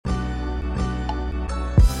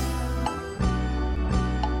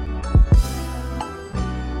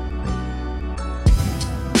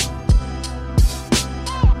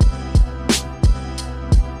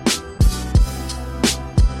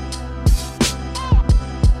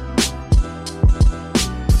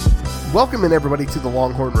Welcome in everybody to the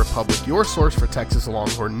Longhorn Republic, your source for Texas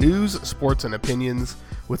Longhorn news, sports, and opinions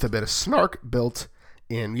with a bit of snark built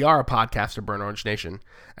in. We are a podcast of Burnt Orange Nation,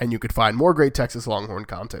 and you could find more great Texas Longhorn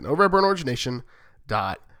content over at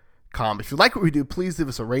burntorangenation.com. If you like what we do, please leave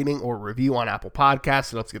us a rating or review on Apple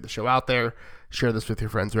Podcasts. It helps get the show out there. Share this with your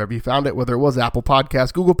friends wherever you found it, whether it was Apple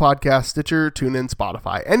Podcasts, Google Podcasts, Stitcher, TuneIn,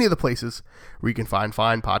 Spotify, any of the places where you can find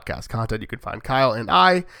fine podcast content. You can find Kyle and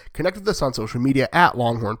I. Connect with us on social media at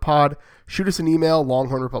Longhorn Pod. Shoot us an email,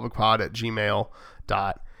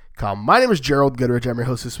 longhornrepublicpod@gmail.com. My name is Gerald Goodrich. I'm your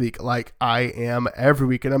host this week, like I am every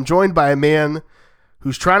week, and I'm joined by a man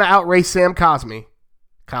who's trying to outrace Sam Cosmi,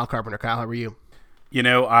 Kyle Carpenter. Kyle, how are you? You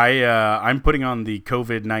know, I'm putting on the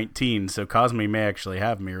COVID-19, so Cosme may actually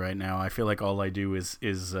have me right now. I feel like all I do is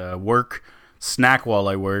work, snack while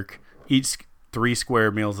I work, eat 3 square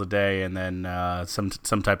meals a day, and then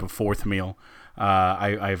some type of fourth meal.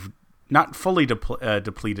 I've not fully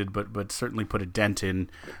depleted, but certainly put a dent in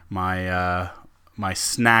my my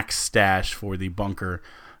snack stash for the bunker.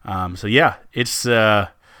 So yeah, it's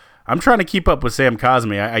I'm trying to keep up with Sam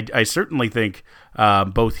Cosmi. I certainly think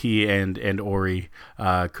both he and Ori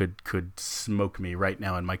could smoke me right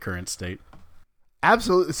now in my current state.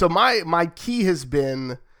 Absolutely. So my key has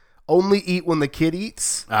been only eat when the kid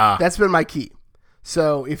eats. That's been my key.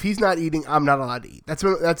 So if he's not eating, I'm not allowed to eat.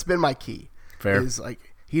 That's been my key. Fair. Is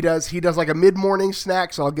like he does like a mid-morning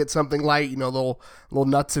snack, so I'll get something light, little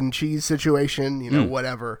nuts and cheese situation,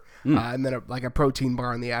 whatever. And then a protein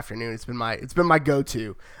bar in the afternoon. It's been my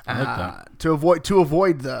go-to to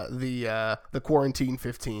avoid the quarantine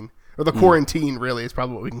 15, or the quarantine really is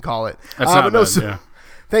probably what we can call it. That's not bad, yeah.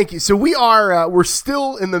 Thank you. So we're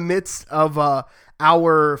still in the midst of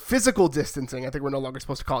our physical distancing. I think we're no longer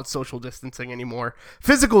supposed to call it social distancing anymore.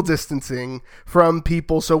 Physical distancing from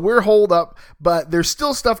people. So we're holed up, but there's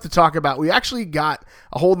still stuff to talk about. We actually got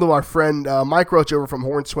a hold of our friend Mike Roach over from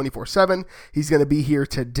Horns 24/7. He's going to be here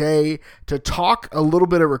today to talk a little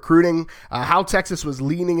bit of recruiting, how Texas was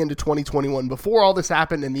leaning into 2021 before all this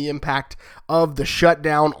happened, and the impact of the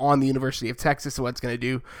shutdown on the University of Texas and what it's going to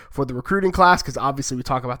do for the recruiting class, because obviously we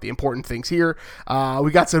talk about the important things here.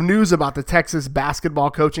 We got some news about the Texas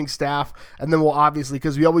basketball coaching staff, and then we'll obviously,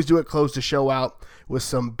 because we always do it, close the show out with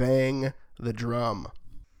some Bang the Drum.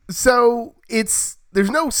 So there's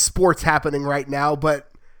no sports happening right now, but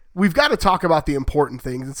we've got to talk about the important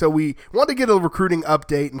things. And so we want to get a recruiting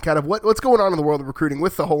update and kind of what's going on in the world of recruiting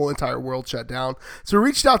with the whole entire world shut down. So we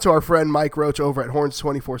reached out to our friend Mike Roach over at Horns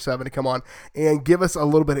 24/7 to come on and give us a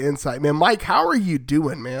little bit of insight. Man, Mike, how are you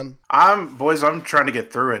doing, man? I'm trying to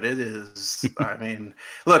get through it. It is,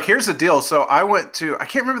 look, here's the deal. So I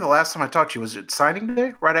can't remember the last time I talked to you. Was it signing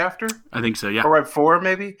day right after? I think so, yeah. Or right before,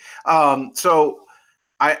 maybe. So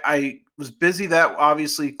I was busy that,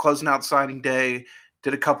 obviously, closing out signing day.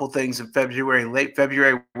 Did a couple things in February. Late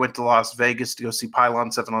February, went to Las Vegas to go see Pylon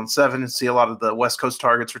 7-on-7 and see a lot of the West Coast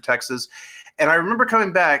targets for Texas. And I remember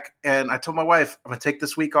coming back, and I told my wife, I'm going to take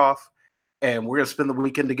this week off, and we're going to spend the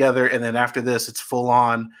weekend together. And then after this, it's full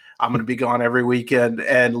on. I'm going to be gone every weekend.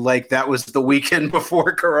 And that was the weekend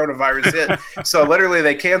before coronavirus hit. So literally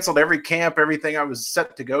they canceled every camp, everything I was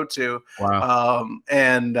set to go to. Wow.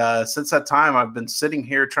 And since that time, I've been sitting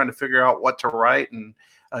here trying to figure out what to write and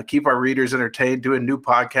keep our readers entertained, doing new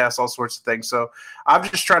podcasts, all sorts of things. So I'm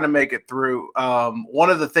just trying to make it through. One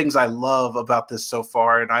of the things I love about this so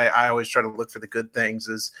far, and I always try to look for the good things,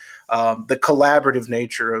 is the collaborative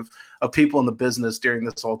nature of people in the business during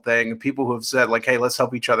this whole thing, and people who have said, like, hey, let's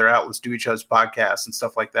help each other out. Let's do each other's podcasts and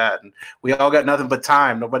stuff like that. And we all got nothing but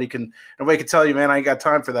time. Nobody can tell you, man, I ain't got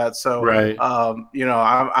time for that. So, right.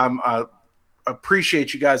 I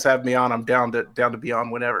appreciate you guys having me on. I'm down to be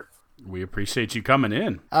on whenever. We appreciate you coming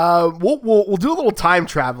in. We'll do a little time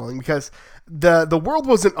traveling, because the world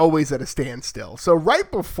wasn't always at a standstill. So right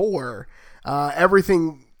before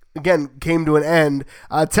everything again came to an end,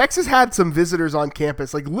 Texas had some visitors on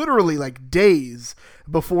campus, literally days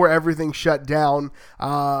before everything shut down.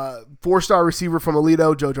 4-star receiver from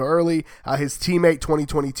Aledo, JoJo Early, his teammate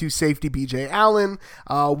 2022 safety BJ Allen,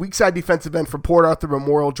 weak side defensive end from Port Arthur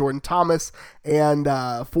Memorial Jordan Thomas, and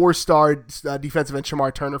 4-star defensive end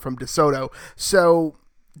Shamar Turner from DeSoto. So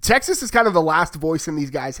Texas is kind of the last voice in these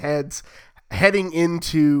guys' heads heading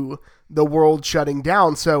into the world shutting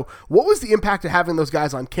down. So what was the impact of having those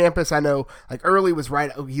guys on campus? I know Early was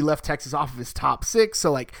right. He left Texas off of his top 6.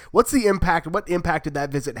 So what's the impact? What impact did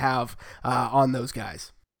that visit have on those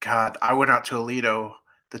guys? God, I went out to Aledo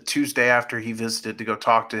the Tuesday after he visited to go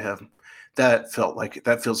talk to him. That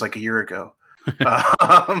feels like a year ago.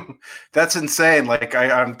 That's insane. Like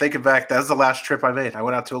I'm thinking back, that's the last trip I made. I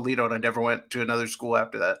went out to Aledo and I never went to another school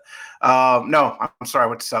after that. No, I'm sorry. I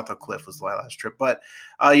went to South Oak Cliff was the last trip, but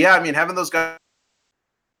yeah, I mean, having those guys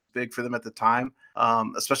big for them at the time,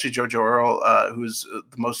 especially JoJo Earl, who's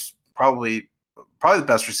the most probably the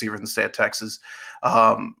best receiver in the state of Texas.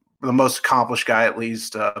 The most accomplished guy, at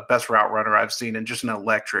least, best route runner I've seen, and just an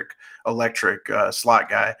electric slot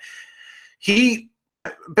guy. He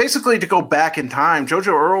basically, to go back in time, JoJo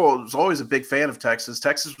Earl was always a big fan of Texas.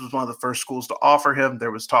 Texas was one of the first schools to offer him.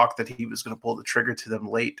 There was talk that he was going to pull the trigger to them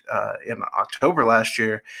late in October last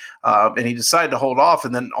year, and he decided to hold off.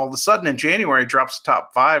 And then all of a sudden in January, drops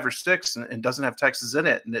top 5 or 6 and doesn't have Texas in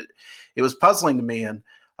it. And it was puzzling to me. And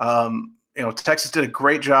Texas did a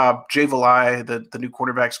great job. Jay Valai, the new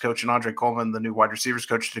quarterbacks coach, and Andre Coleman, the new wide receivers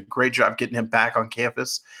coach, did a great job getting him back on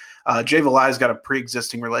campus. Jay Valai's got a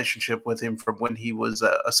pre-existing relationship with him from when he was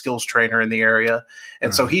a skills trainer in the area.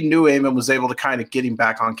 And so he knew him and was able to kind of get him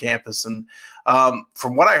back on campus. And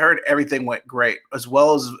from what I heard, everything went great, as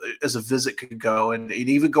well as a visit could go. And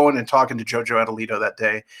even going and talking to JoJo at Aledo that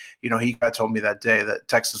day, he told me that day that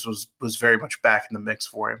Texas was very much back in the mix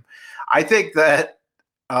for him. I think that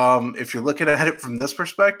if you're looking at it from this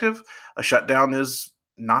perspective, a shutdown is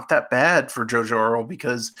not that bad for JoJo Earl,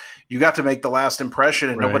 because you got to make the last impression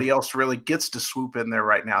and nobody else really gets to swoop in there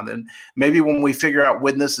right now. Then maybe when we figure out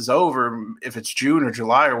when this is over, if it's June or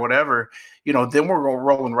July or whatever, then we're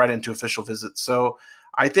rolling right into official visits. So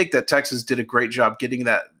I think that Texas did a great job getting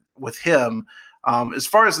that with him. As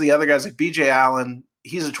far as the other guys like BJ Allen,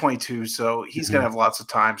 he's a 22, so he's going to have lots of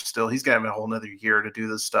time still. He's going to have a whole nother year to do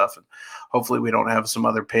this stuff. And hopefully we don't have some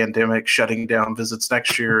other pandemic shutting down visits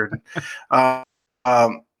next year.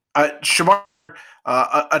 Shamar,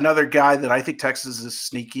 another guy that I think Texas is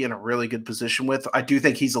sneaky in a really good position with. I do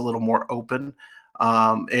think he's a little more open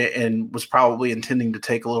and was probably intending to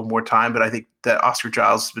take a little more time, but I think that Oscar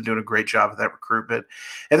Giles has been doing a great job of that recruitment.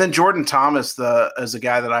 And then Jordan Thomas, is a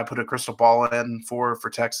guy that I put a crystal ball in for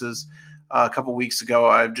Texas a couple weeks ago.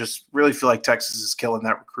 I just really feel like Texas is killing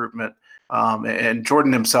that recruitment. And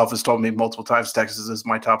Jordan himself has told me multiple times Texas is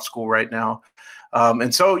my top school right now.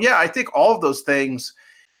 And so, yeah, I think all of those things,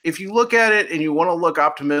 if you look at it and you want to look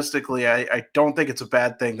optimistically, I don't think it's a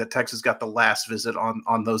bad thing that Texas got the last visit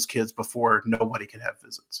on those kids before nobody could have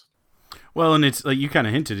visits. Well, and it's like you kind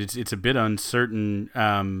of hinted, it's a bit uncertain.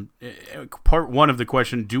 Part one of the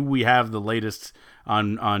question: do we have the latest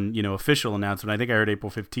on official announcement? I think I heard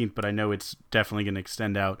April 15th, but I know it's definitely going to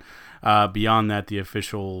extend out beyond that, the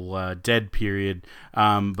official dead period.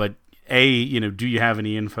 But A, do you have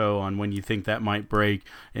any info on when you think that might break?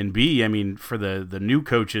 And B, I mean, for the new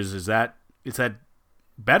coaches, is that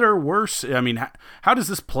better, worse? I mean, how does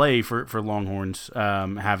this play for Longhorns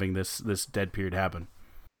having this dead period happen?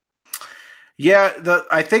 Yeah,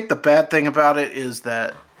 I think the bad thing about it is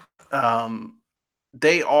that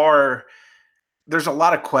there's a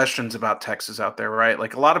lot of questions about Texas out there, right?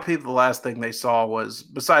 Like a lot of people, the last thing they saw was,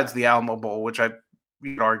 besides the Alamo Bowl, which I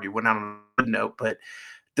would argue went out on a good note, but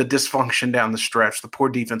the dysfunction down the stretch, the poor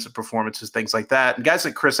defensive performances, things like that. And guys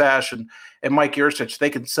like Chris Ash and Mike Yurcich,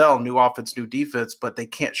 they can sell new offense, new defense, but they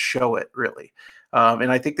can't show it really.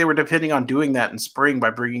 And I think they were depending on doing that in spring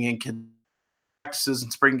by bringing in kids practices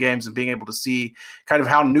and spring games and being able to see kind of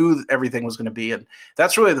how new everything was going to be. And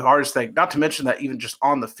that's really the hardest thing, not to mention that even just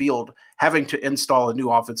on the field, having to install a new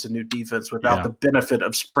offense and new defense without the benefit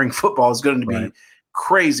of spring football is going to be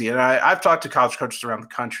crazy. And I've talked to college coaches around the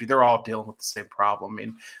country. They're all dealing with the same problem. I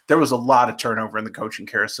mean, there was a lot of turnover in the coaching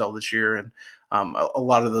carousel this year, and a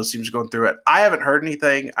lot of those teams going through it. I haven't heard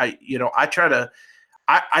anything. I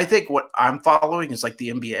think what I'm following is like the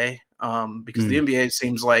NBA, because the NBA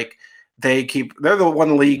seems like they're the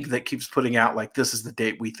one league that keeps putting out like, this is the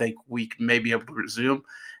date we think we may be able to resume.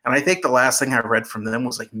 And I think the last thing I read from them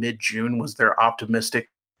was like mid-June was their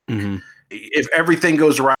optimistic. If everything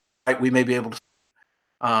goes right, we may be able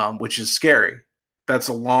to, which is scary. That's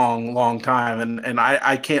a long, long time. And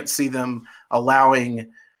I can't see them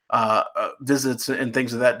allowing visits and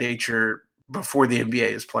things of that nature before the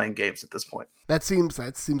NBA is playing games at this point. That seems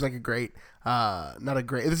like a great,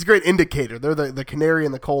 it's a great indicator. They're the canary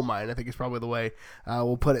in the coal mine, I think is probably the way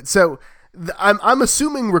we'll put it. So I'm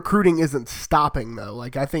assuming recruiting isn't stopping though.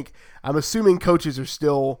 Like I'm assuming coaches are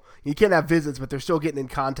still, you can't have visits, but they're still getting in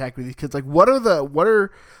contact with these kids. Like what are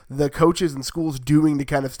the coaches and schools doing to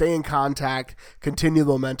kind of stay in contact, continue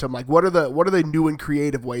the momentum? Like what are the new and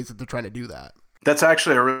creative ways that they're trying to do that? That's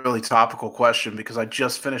actually a really topical question because I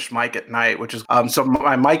just finished Mike at Night, which is so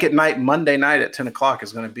my Mike at Night Monday night at 10 o'clock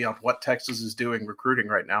is going to be on what Texas is doing recruiting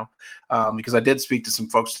right now. Because I did speak to some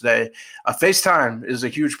folks today. FaceTime is a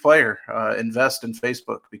huge player. Invest in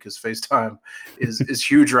Facebook because FaceTime is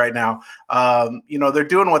huge right now. They're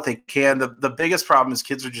doing what they can. The biggest problem is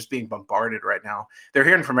kids are just being bombarded right now. They're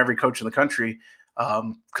hearing from every coach in the country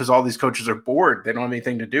because all these coaches are bored. They don't have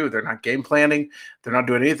anything to do. They're not game planning. They're not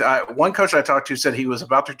doing anything. One coach I talked to said he was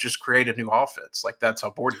about to just create a new offense. Like that's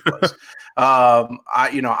how bored he was.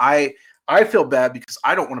 I feel bad because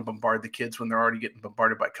I don't want to bombard the kids when they're already getting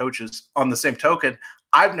bombarded by coaches. On the same token,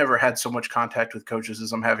 I've never had so much contact with coaches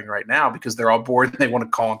as I'm having right now because they're all bored and they want to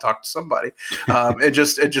call and talk to somebody and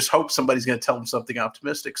just hope somebody's going to tell them something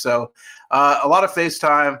optimistic. So a lot of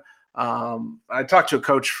FaceTime. I talked to a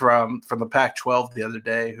coach from the Pac-12 the other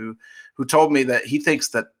day who told me that he thinks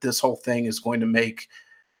that this whole thing is going to make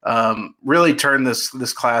really turn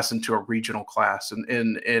this class into a regional class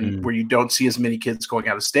and where you don't see as many kids going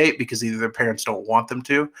out of state because either their parents don't want them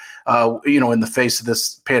to, in the face of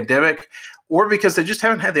this pandemic, or because they just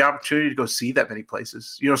haven't had the opportunity to go see that many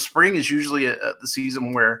places. Spring is usually the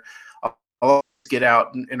season where a lot of kids get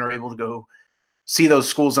out and are able to go see those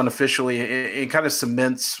schools unofficially. It kind of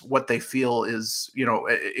cements what they feel is,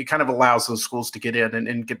 it kind of allows those schools to get in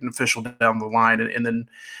and get an official down the line and then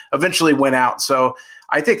eventually win out. So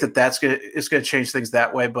I think it's going to change things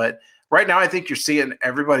that way. But right now, I think you're seeing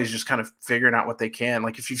everybody's just kind of figuring out what they can.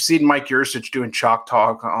 Like if you've seen Mike Yursich doing Chalk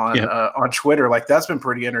Talk on Twitter, like that's been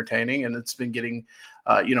pretty entertaining and it's been getting,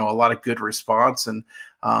 a lot of good response. And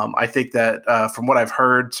I think that from what I've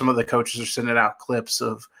heard, some of the coaches are sending out clips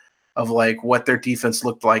of like what their defense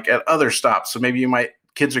looked like at other stops. So maybe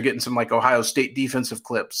kids are getting some like Ohio State defensive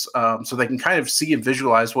clips so they can kind of see and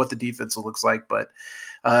visualize what the defense looks like. But,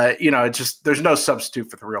 it's just, there's no substitute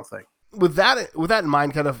for the real thing. With that in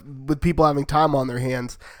mind, kind of with people having time on their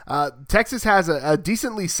hands, Texas has a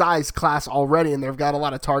decently sized class already, and they've got a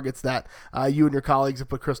lot of targets that you and your colleagues have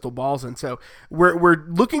put crystal balls in. So we're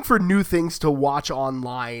looking for new things to watch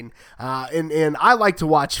online, and I like to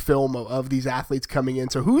watch film of these athletes coming in.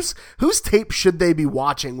 So whose tape should they be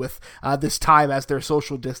watching with this time as they're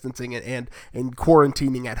social distancing and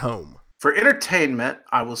quarantining at home? For entertainment,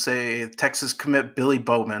 I will say Texas commit Billy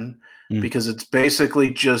Bowman. Because it's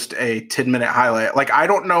basically just a 10-minute highlight. Like, I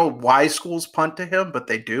don't know why schools punt to him, but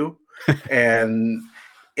they do. and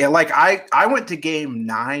like, I went to game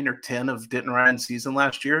 9 or 10 of Denton Ryan's season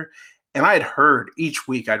last year, and I had heard each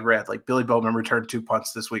week I'd read, like, Billy Bowman returned 2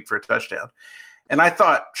 punts this week for a touchdown. And I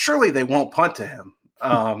thought, surely they won't punt to him,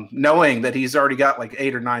 knowing that he's already got, like,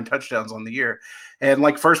 8 or 9 touchdowns on the year. And,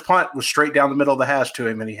 like, first punt was straight down the middle of the hash to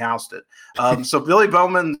him, and he housed it. So Billy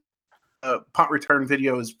Bowman punt return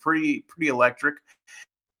video is pretty electric.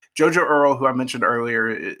 JoJo Earl, who I mentioned earlier,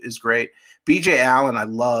 is great. BJ Allen, I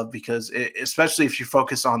love because especially if you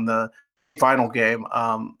focus on the final game,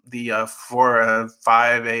 the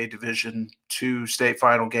 5A Division II state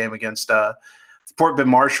final game against Fort Bend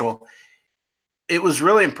Marshall. It was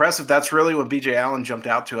really impressive. That's really when BJ Allen jumped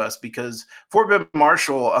out to us because Fort Bend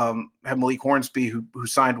Marshall had Malik Hornsby, who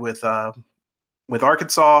signed with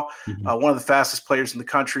Arkansas, one of the fastest players in the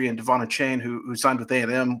country, and Devonna Chain, who signed with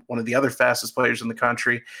A&M, one of the other fastest players in the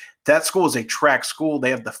country. That school is a track school.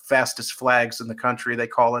 They have the fastest flags in the country. They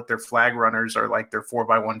call it their flag runners are like their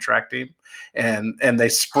 4x1 track team, and they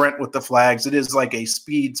sprint with the flags. It is like a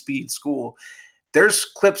speed school. There's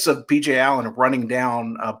clips of BJ Allen running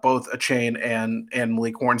down both a Chain and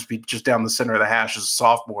Malik Hornsby just down the center of the hash as a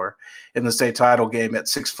sophomore in the state title game at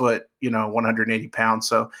 6 foot, 180 pounds.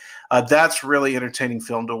 So that's really entertaining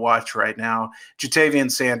film to watch right now.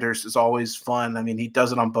 Jatavian Sanders is always fun. I mean, he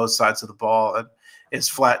does it on both sides of the ball. And it's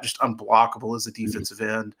flat, just unblockable as a defensive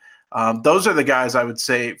end. Those are the guys I would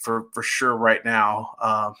say for sure right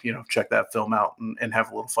now. Check that film out and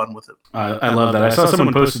have a little fun with it. I love that. I saw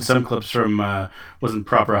someone posted some clips from wasn't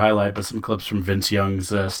proper highlight, but some clips from Vince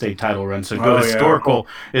Young's state title run. So go historical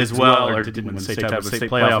as well, or didn't win state title, but state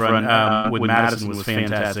playoff run with Madison was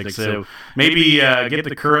fantastic. So maybe get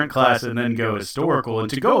the current class and then go historical. And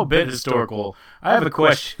to go a bit historical, I have a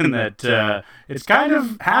question that it's kind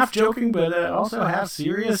of half joking, but also half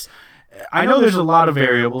serious. I know there's a lot of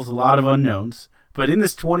variables, a lot of unknowns, but in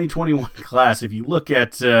this 2021 class, if you look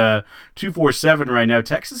at 247 right now,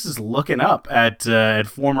 Texas is looking up at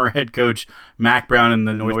former head coach Mack Brown and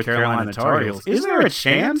the North Carolina Tar Heels. Is there a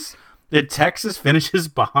chance that Texas finishes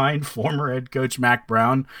behind former head coach Mack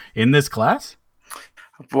Brown in this class?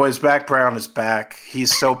 Boys, Mack Brown is back.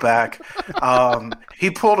 He's so back.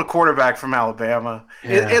 He pulled a quarterback from Alabama.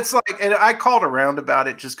 Yeah. It's like, and I called around about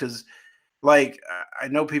it just because, like, I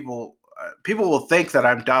know people. people will think that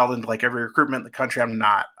I'm dialed into like every recruitment in the country. I'm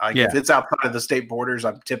not. Like if it's outside of the state borders,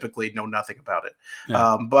 I'm typically know nothing about it.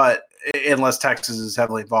 But unless Texas is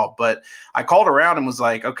heavily involved. But I called around and was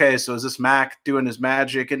like, okay, so is this Mac doing his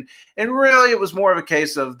magic? And really, it was more of a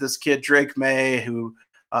case of this kid Drake May, who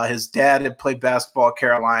his dad had played basketball at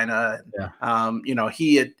Carolina. And, you know,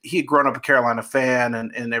 he had grown up a Carolina fan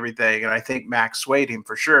and everything. And I think Mac swayed him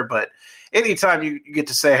for sure. But anytime you get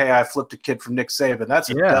to say, hey, I flipped a kid from Nick Saban, that's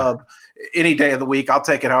a dub any day of the week. I'll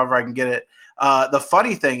take it however I can get it. The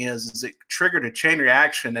funny thing is it triggered a chain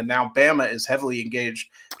reaction, and now Bama is heavily engaged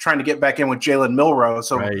trying to get back in with Jalen Milroe.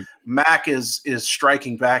 So Mac is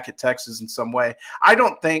striking back at Texas in some way. I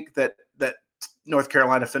don't think that North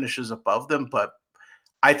Carolina finishes above them, but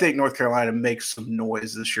I think North Carolina makes some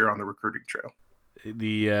noise this year on the recruiting trail.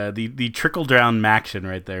 The trickle down Maction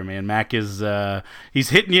right there, man. Mac is he's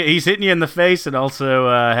hitting you in the face, and also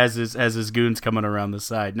has his goons coming around the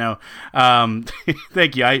side. No,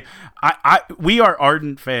 thank you. We are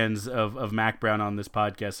ardent fans of Mac Brown on this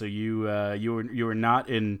podcast, so you are not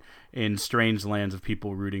in strange lands of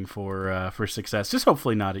people rooting for success. Just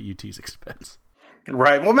hopefully not at UT's expense.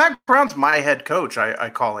 Right. Well, Mac Brown's my head coach.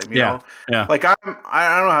 I call him. You know, like I don't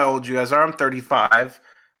know how old you guys are. I'm 35.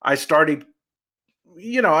 I started.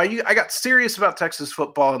 You know, I got serious about Texas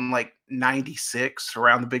football in like 96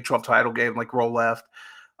 around the Big 12 title game, like roll left.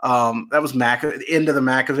 That was into the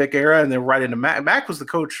Makovic era, and then right into Mac. Mac was the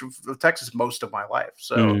coach of Texas most of my life.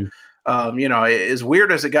 So, you know, as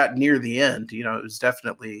weird as it got near the end, you know, it was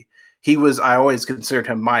definitely I always considered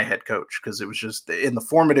him my head coach because it was just in the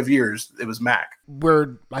formative years, it was Mac.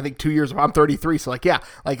 We're, I think, 2 years, I'm 33. So like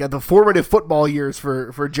the formative football years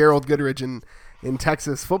for Gerald Goodrich and in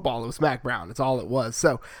Texas football, it was Mac Brown. It's all it was.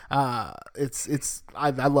 So I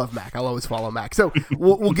love Mac. I'll always follow Mac. So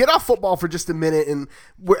we'll get off football for just a minute, and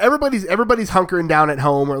where everybody's hunkering down at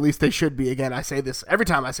home, or at least they should be. Again, I say this every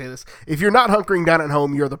time I say this. If you're not hunkering down at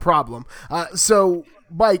home, you're the problem. So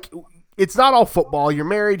Mike, it's not all football. You're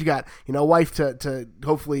married. You got, you know, a wife to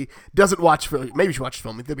hopefully doesn't watch film. Maybe she watches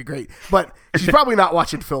film. That'd be great. But she's probably not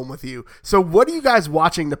watching film with you. So what are you guys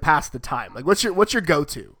watching to pass the time? Like, what's your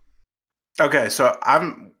go-to? Okay, so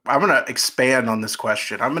I'm going to expand on this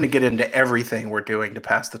question. I'm going to get into everything we're doing to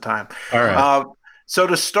pass the time. All right. So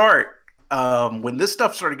to start, when this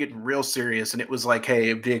stuff started getting real serious, and it was like,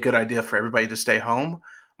 hey, it'd be a good idea for everybody to stay home,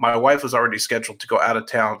 my wife was already scheduled to go out of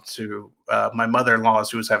town to my mother-in-law's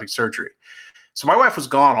who was having surgery. So my wife was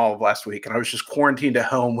gone all of last week, and I was just quarantined at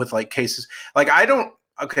home with like cases. Like I don't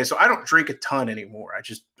drink a ton anymore. I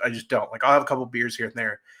just don't. Like I'll have a couple beers here and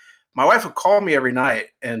there. My wife would call me every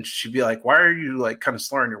night, and she'd be like, why are you like kind of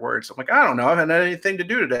slurring your words? I'm like, I don't know. I haven't had anything to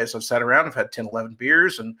do today. So I've sat around. I've had 10, 11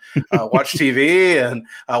 beers and watched TV and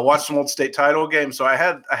watched some old state title games. So I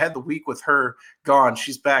had the week with her gone.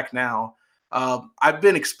 She's back now. I've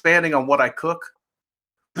been expanding on what I cook,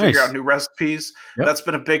 figure out new recipes. Yep. That's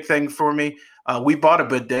been a big thing for me. We bought a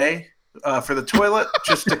bidet for the toilet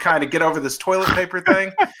just to kind of get over this toilet paper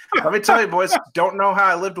thing. Let me tell you, boys, don't know how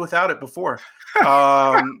I lived without it before.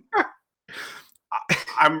 I'm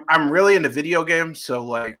really into video games, so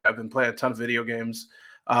like I've been playing a ton of video games.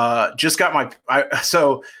 Just got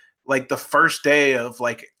so like the first day of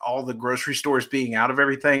like all the grocery stores being out of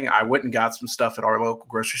everything, I went and got some stuff at our local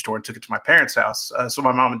grocery store and took it to my parents' house, so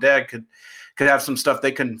my mom and dad could have some stuff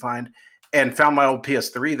they couldn't find, and found my old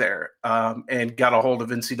PS3 there, and got a hold of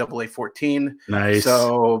NCAA 14. Nice.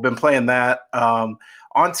 So been playing that.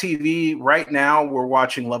 On TV right now, we're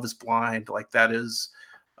watching Love is Blind. Like that is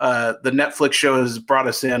the Netflix show has brought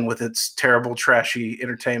us in with its terrible, trashy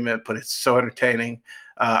entertainment, but it's so entertaining.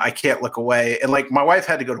 I can't look away. And like my wife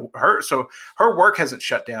had to go to her, so her work hasn't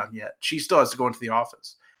shut down yet. She still has to go into the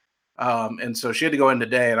office. And so she had to go in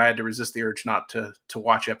today, and I had to resist the urge not to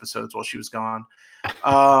watch episodes while she was gone.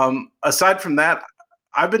 Aside from that,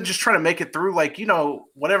 I've been just trying to make it through, like, you know,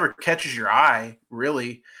 whatever catches your eye,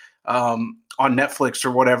 really, on Netflix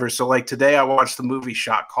or whatever. So like today I watched the movie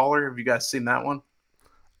Shot Caller. Have you guys seen that one?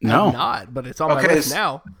 No. I'm not, but it's on my list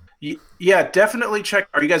now. Yeah, definitely check.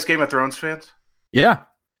 Are you guys Game of Thrones fans? Yeah.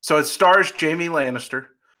 So it stars Jaime Lannister.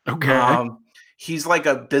 Okay. He's like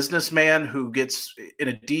a businessman who gets in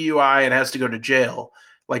a DUI and has to go to jail,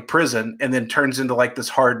 like prison, and then turns into like this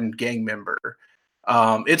hardened gang member.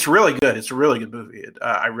 It's really good. It's a really good movie.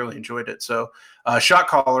 I really enjoyed it. So Shot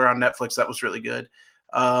Caller on Netflix, that was really good.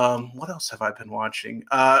 What else have I been watching?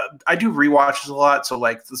 I do rewatches a lot. So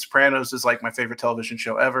like The Sopranos is like my favorite television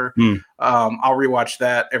show ever. I'll rewatch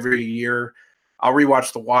that every year. I'll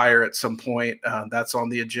rewatch The Wire at some point. That's on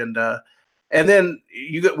the agenda. And then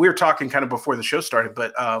we were talking kind of before the show started,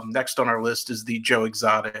 but next on our list is the Joe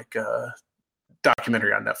Exotic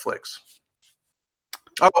documentary on Netflix.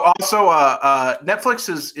 Oh, also, Netflix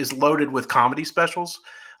is loaded with comedy specials,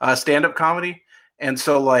 stand-up comedy, and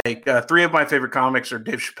so like three of my favorite comics are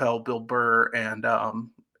Dave Chappelle, Bill Burr, and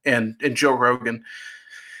Joe Rogan.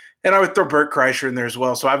 And I would throw Bert Kreischer in there as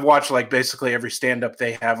well. So I've watched like basically every stand-up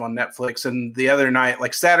they have on Netflix. And the other night,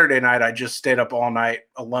 like Saturday night, I just stayed up all night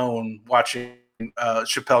alone watching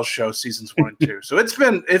Chappelle's Show seasons 1 and 2. So it's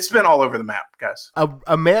been all over the map, guys.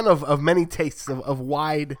 A man of many tastes, of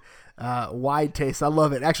wide tastes. I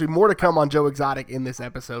love it. Actually, more to come on Joe Exotic in this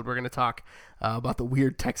episode. We're going to talk about the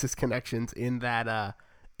weird Texas connections in that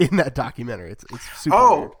documentary. It's super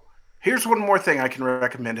weird. Here's one more thing I can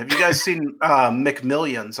recommend. Have you guys seen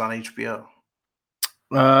McMillions on HBO?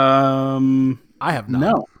 I have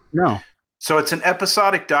not. No. So it's an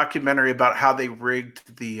episodic documentary about how they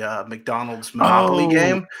rigged the McDonald's Monopoly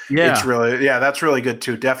game. Yeah. That's really good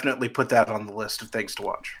too. Definitely put that on the list of things to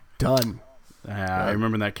watch. Done. I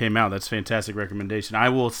remember that came out. That's a fantastic recommendation. I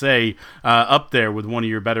will say up there with one of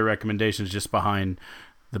your better recommendations, just behind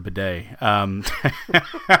the bidet.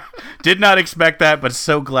 Did not expect that, but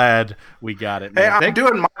so glad we got it. Man. Hey, I'm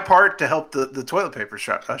doing my part to help the toilet paper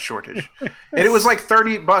shortage. And it was like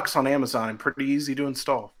 $30 on Amazon and pretty easy to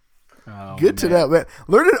install. Oh, good to know, man.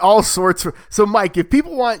 Learning all sorts. So, Mike, if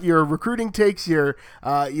people want your recruiting takes, your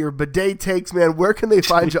bidet takes, man, where can they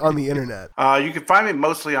find you on the internet? You can find me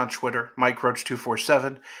mostly on Twitter, Mike Roach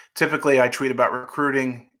 247. Typically, I tweet about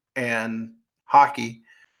recruiting and hockey.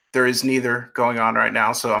 There is neither going on right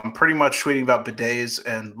now, so I'm pretty much tweeting about bidets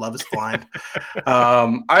and Love is Blind.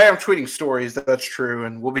 I am tweeting stories, that's true,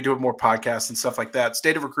 and we'll be doing more podcasts and stuff like that.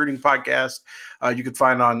 State of Recruiting podcast, you can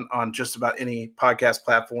find on just about any podcast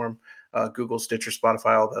platform, Google, Stitcher,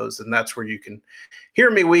 Spotify, all those, and that's where you can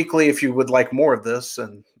hear me weekly if you would like more of this,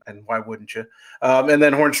 and why wouldn't you? And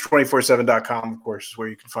then horns247.com, of course, is where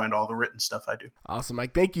you can find all the written stuff I do. Awesome,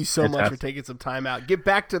 Mike. Thank you so much for taking some time out. Get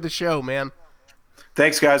back to the show, man.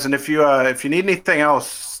 Thanks, guys. And if you need anything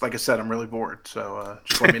else, like I said, I'm really bored. So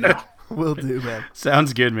just let me know. Will do, man.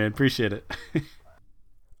 Sounds good, man. Appreciate it.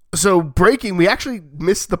 So breaking, we actually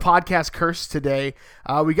missed the podcast curse today.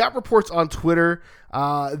 We got reports on Twitter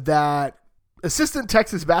that assistant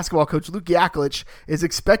Texas basketball coach Luke Yaklich is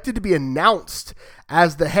expected to be announced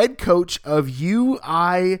as the head coach of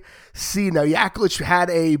UIC. Now, Yaklich had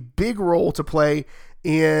a big role to play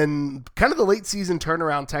in kind of the late season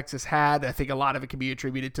turnaround Texas had. I think a lot of it can be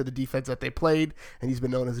attributed to the defense that they played, and he's been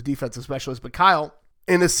known as a defensive specialist. But Kyle,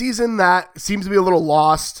 in a season that seems to be a little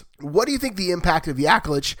lost, what do you think the impact of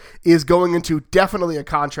Yaklich is going into definitely a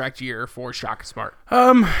contract year for Shaka Smart?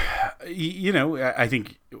 I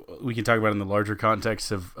think we can talk about it in the larger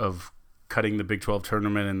context of cutting the Big 12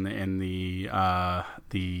 tournament and the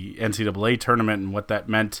NCAA tournament and what that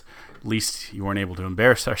meant. At least you weren't able to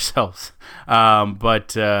embarrass ourselves.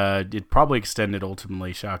 But it probably extended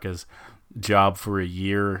ultimately Shaka's job for a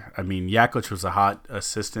year. I mean, Yaklich was a hot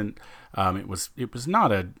assistant. It was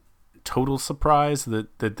not a total surprise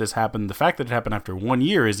that this happened. The fact that it happened after 1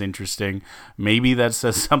 year is interesting. Maybe that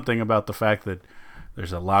says something about the fact that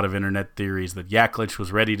there's a lot of internet theories that Yaklich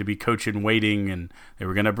was ready to be coach in waiting and they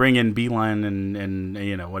were going to bring in Beeline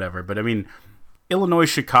and whatever. But I mean, Illinois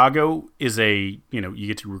Chicago is you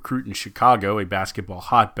get to recruit in Chicago, a basketball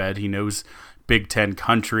hotbed. He knows Big Ten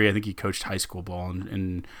country. I think he coached high school ball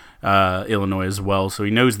in Illinois as well, so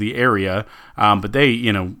he knows the area. But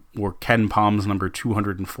they, were Ken Palm's number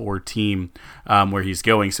 204 team where he's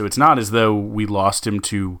going. So it's not as though we lost him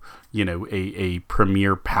to, a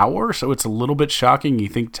premier power. So it's a little bit shocking. You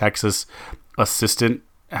think Texas assistant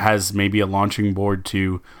has maybe a launching board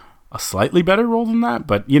to a slightly better role than that,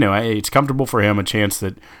 but it's comfortable for him, a chance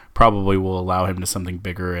that probably will allow him to something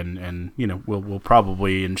bigger, and will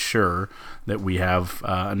probably ensure that we have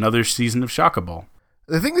another season of Shaka Ball.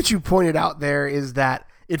 The thing that you pointed out there is that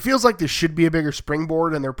it feels like there should be a bigger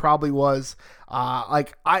springboard, and there probably was.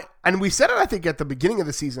 And we said it, I think, at the beginning of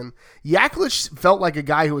the season. Yaklich felt like a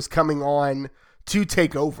guy who was coming on to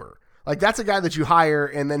take over. Like, that's a guy that you hire,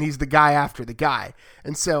 and then he's the guy after the guy.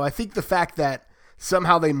 And so I think the fact that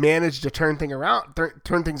somehow they managed to turn things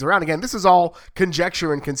around. Again, this is all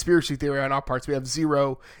conjecture and conspiracy theory on our parts. We have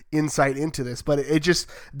zero insight into this, but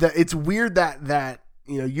it's weird that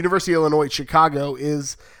University of Illinois Chicago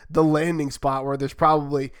is the landing spot where there's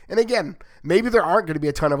probably, and again, maybe there aren't going to be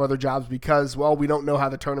a ton of other jobs because, well, we don't know how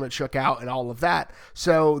the tournament shook out and all of that.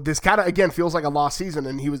 So this kind of, again, feels like a lost season,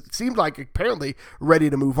 and seemed like apparently ready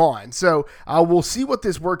to move on. So we'll see what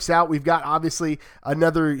this works out. We've got obviously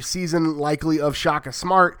another season likely of Shaka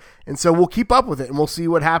Smart, and so we'll keep up with it and we'll see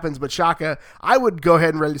what happens. But Shaka, I would go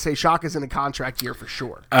ahead and ready to say Shaka's in a contract year for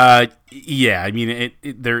sure. Yeah, I mean,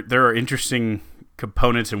 there are interesting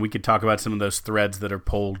components, and we could talk about some of those threads that are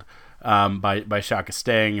pulled by Shaka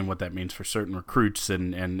staying and what that means for certain recruits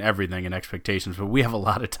and everything and expectations. But we have a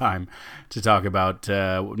lot of time to talk about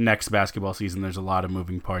next basketball season. There's a lot of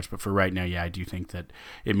moving parts. But for right now, yeah, I do think that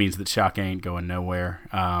it means that Shaka ain't going nowhere.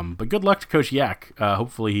 But good luck to Coach Yak.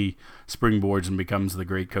 Hopefully he springboards and becomes the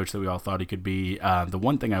great coach that we all thought he could be. The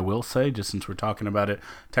one thing I will say, just since we're talking about it,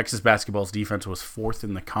 Texas basketball's defense was 4th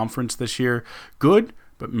in the conference this year. Good,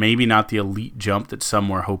 but maybe not the elite jump that some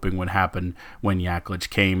were hoping would happen when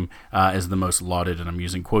Yaklich came as the most lauded, and I'm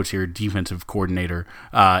using quotes here, defensive coordinator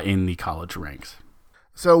in the college ranks.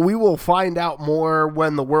 So we will find out more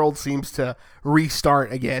when the world seems to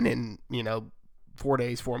restart again in, 4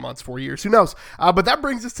 days, 4 months, 4 years, who knows? But that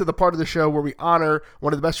brings us to the part of the show where we honor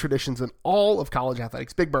one of the best traditions in all of college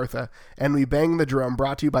athletics, Big Bertha, and we bang the drum,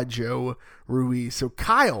 brought to you by Joe Ruiz. So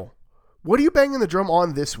Kyle, what are you banging the drum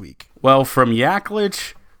on this week? Well, from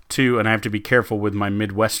Yaklich to, and I have to be careful with my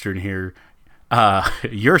Midwestern here,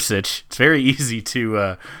 Yursich. It's very easy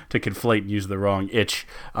to conflate and use the wrong itch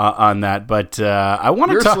on that. But I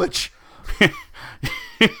want to talk.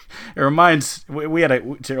 It reminds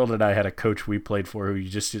Gerald and I had a coach we played for who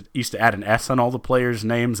just used to add an S on all the players'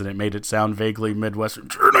 names, and it made it sound vaguely Midwestern.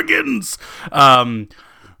 Jernigan's,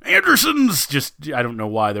 Anderson's. Just I don't know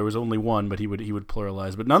why there was only one, but he would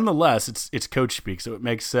pluralize. But nonetheless, it's coach speak, so it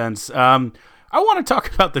makes sense. I want to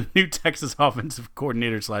talk about the new Texas offensive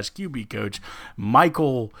coordinator / QB coach,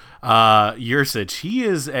 Michael Yursich. He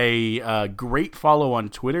is a great follow on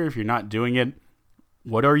Twitter. If you're not doing it,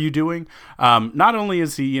 what are you doing? Not only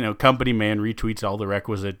is he, company man, retweets all the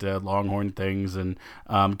requisite Longhorn things and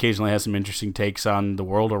occasionally has some interesting takes on the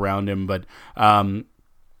world around him, but during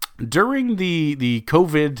the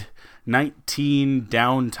COVID-19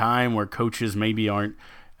 downtime where coaches maybe aren't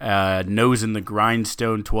nose in the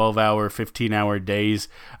grindstone 12-hour, 15-hour days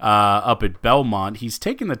up at Belmont, he's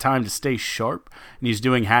taking the time to stay sharp, and he's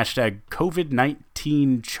doing hashtag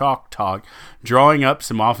COVID-19 chalk talk, drawing up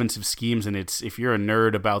some offensive schemes, and if you're a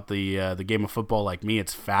nerd about the game of football like me,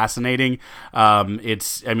 it's fascinating.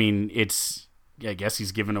 I guess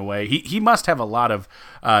he's given away. He must have a lot of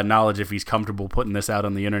knowledge if he's comfortable putting this out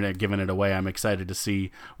on the internet, giving it away. I'm excited to see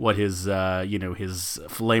what his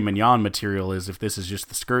filet mignon material is, if this is just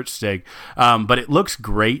the skirt steak. But it looks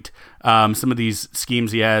great. Some of these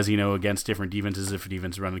schemes he has, against different defenses. If a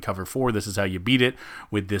defense is running cover 4, this is how you beat it.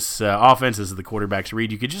 With this offense, this is the quarterback's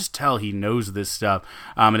read. You could just tell he knows this stuff.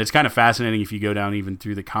 And it's kind of fascinating if you go down even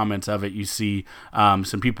through the comments of it. You see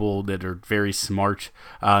some people that are very smart,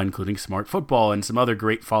 including Smart Football and some other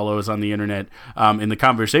great follows on the internet. In the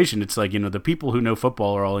conversation, it's like, the people who know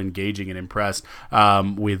football are all engaging and impressed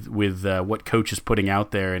with what coach is putting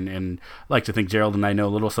out there. And I like to think Gerald and I know a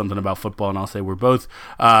little something about football, and I'll say we're both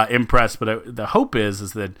impressed. But the hope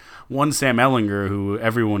is that one Sam Ehlinger, who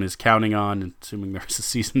everyone is counting on, assuming there's a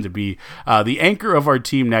season to be, the anchor of our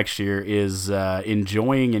team next year, is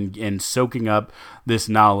enjoying and soaking up this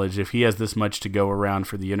knowledge. If he has this much to go around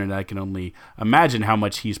for the internet, I can only imagine how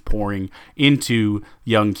much he's pouring into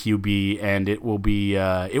young QB, and it will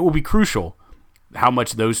be crucial how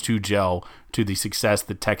much those two gel to the success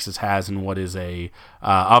that Texas has in what is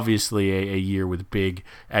obviously a year with big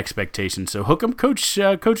expectations. So hook 'em, Coach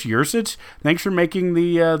Yursich. Thanks for making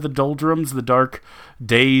the doldrums, the dark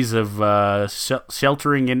days of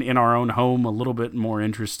sheltering in our own home a little bit more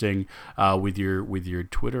interesting with your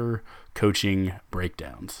Twitter coaching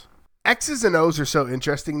breakdowns. X's and O's are so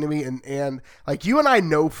interesting to me, and like you and I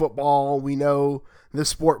know football, we know the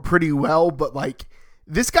sport pretty well, but like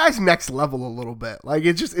this guy's next level a little bit. Like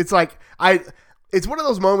it's one of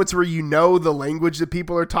those moments where the language that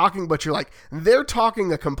people are talking, but you're like, they're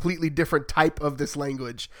talking a completely different type of this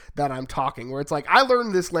language that I'm talking, where it's like, I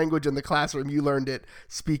learned this language in the classroom, you learned it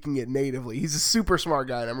speaking it natively. He's a super smart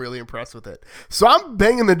guy, and I'm really impressed with it. So I'm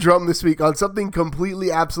banging the drum this week on something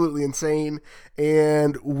completely, absolutely insane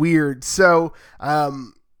and weird. So,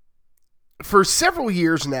 for several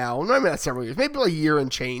years now, maybe not several years, maybe like a year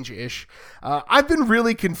and change-ish, I've been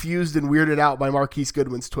really confused and weirded out by Marquise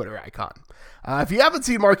Goodwin's Twitter icon. If you haven't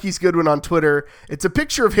seen Marquise Goodwin on Twitter, it's a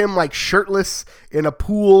picture of him like shirtless in a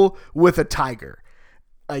pool with a tiger.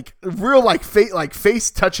 Like real face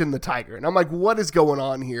touching the tiger. And I'm like, what is going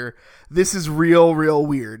on here? This is real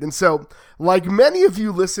weird. And so, like many of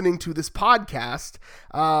you listening to this podcast,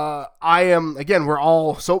 I am, again, we're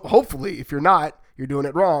all, so hopefully, if you're not, you're doing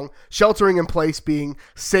it wrong, sheltering in place, being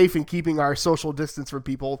safe and keeping our social distance from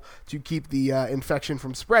people to keep the infection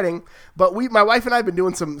from spreading. But my wife and I have been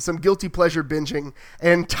doing some guilty pleasure binging,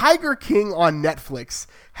 and Tiger King on Netflix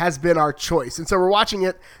has been our choice. And so we're watching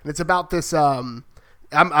it, and it's about this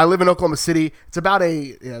I live in Oklahoma City. It's about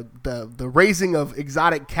the raising of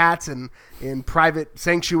exotic cats in private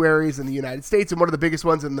sanctuaries in the United States, and one of the biggest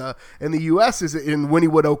ones in the U.S. is in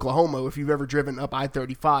Wynnewood, Oklahoma. If you've ever driven up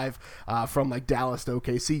I-35 from like Dallas to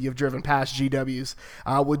OKC, you've driven past GW's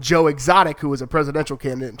with Joe Exotic, who was a presidential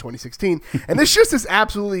candidate in 2016, and it's just this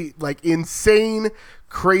absolutely like insane,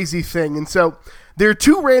 crazy thing. And so there are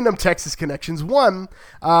two random Texas connections. One,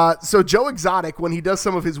 so Joe Exotic, when he does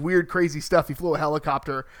some of his weird, crazy stuff, he flew a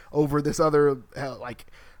helicopter over this other,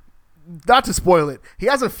 not to spoil it, he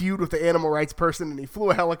has a feud with the animal rights person, and he flew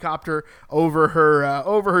a helicopter over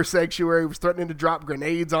her sanctuary, was threatening to drop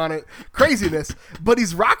grenades on it. Craziness. But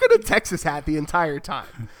he's rocking a Texas hat the entire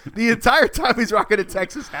time. The entire time he's rocking a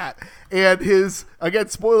Texas hat. And his, again,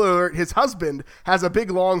 spoiler alert, his husband has a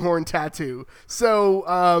big Longhorn tattoo.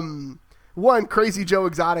 So, one, crazy Joe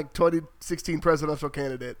Exotic, 2016 presidential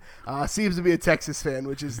candidate, seems to be a Texas fan,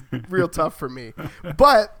 which is real tough for me.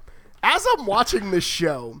 But as I'm watching this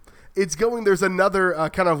show, there's another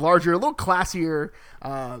kind of larger, a little classier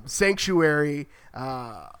sanctuary.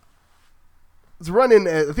 It's run in,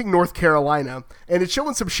 I think, North Carolina, and it's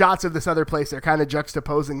showing some shots of this other place. They're kind of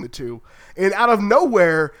juxtaposing the two. And out of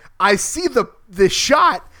nowhere, I see the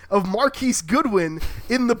shot of Marquise Goodwin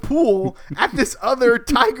in the pool at this other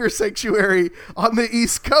tiger sanctuary on the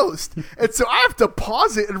East Coast. And so I have to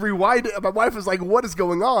pause it and rewind it. My wife was like, what is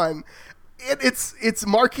going on? It's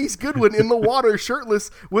Marquise Goodwin in the water, shirtless,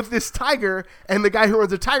 with this tiger, and the guy who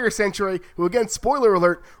runs a tiger sanctuary, who, again, spoiler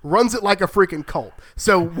alert, runs it like a freaking cult.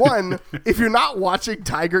 So, one, if you're not watching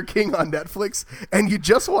Tiger King on Netflix and you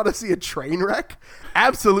just want to see a train wreck,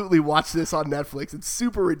 absolutely watch this on Netflix. It's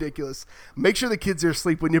super ridiculous. Make sure the kids are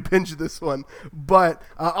asleep when you binge this one. But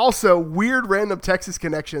also, weird random Texas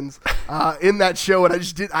connections in that show,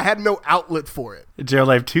 and I had no outlet for it. Gerald,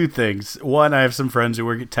 I have two things. One, I have some friends who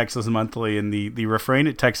work at Texas Monthly, and the refrain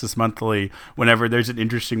at Texas Monthly, whenever there's an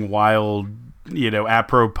interesting, wild,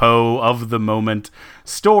 apropos of the moment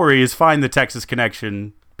story, is find the Texas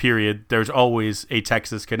connection, period. There's always a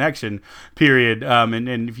Texas connection, period.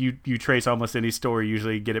 And if you trace almost any story,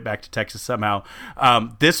 usually get it back to Texas somehow.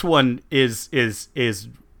 This one is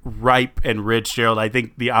ripe and rich, Gerald. I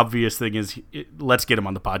think the obvious thing is let's get him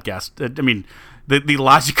on the podcast. I mean, the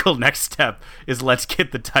logical next step is let's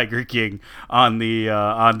get the Tiger King on the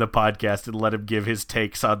podcast and let him give his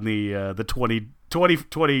takes on the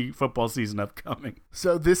 2020 football season upcoming.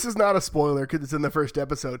 So this is not a spoiler because it's in the first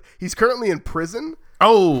episode. He's currently in prison.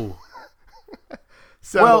 Oh.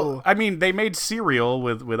 So, well, I mean, they made Serial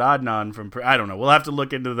with Adnan from. I don't know. We'll have to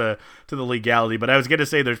look into the legality. But I was going to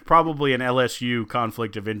say there's probably an LSU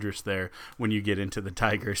conflict of interest there when you get into the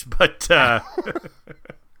Tigers. But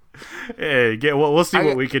we'll see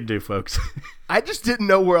what we can do, folks. I just didn't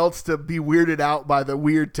know where else to be weirded out by the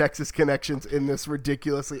weird Texas connections in this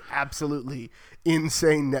ridiculously, absolutely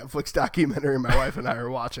insane Netflix documentary my wife and I are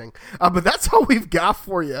watching. But that's all we've got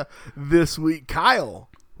for you this week. Kyle,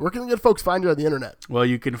 where can the good folks find you on the internet? Well,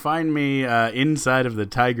 you can find me inside of the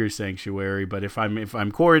Tiger Sanctuary, but if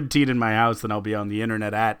I'm quarantined in my house, then I'll be on the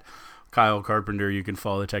internet at Kyle Carpenter. You can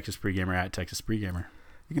follow the Texas Pregamer at Texas Pregamer.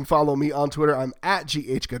 You can follow me on Twitter. I'm at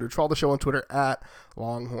GHGoodrich. Follow the show on Twitter at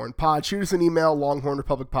LonghornPod. Shoot us an email,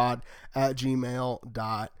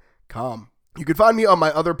 longhornrepublicpod@gmail.com. You can find me on my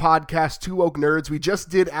other podcast, Two Woke Nerds. We just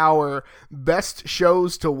did our best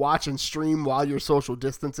shows to watch and stream while you're social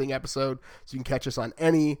distancing episode, so you can catch us on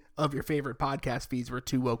any of your favorite podcast feeds. We're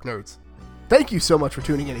Two Woke Nerds. Thank you so much for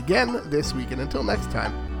tuning in again this week, and until next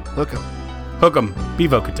time, hook 'em. Hook 'em. Be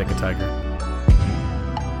Voca Tiger.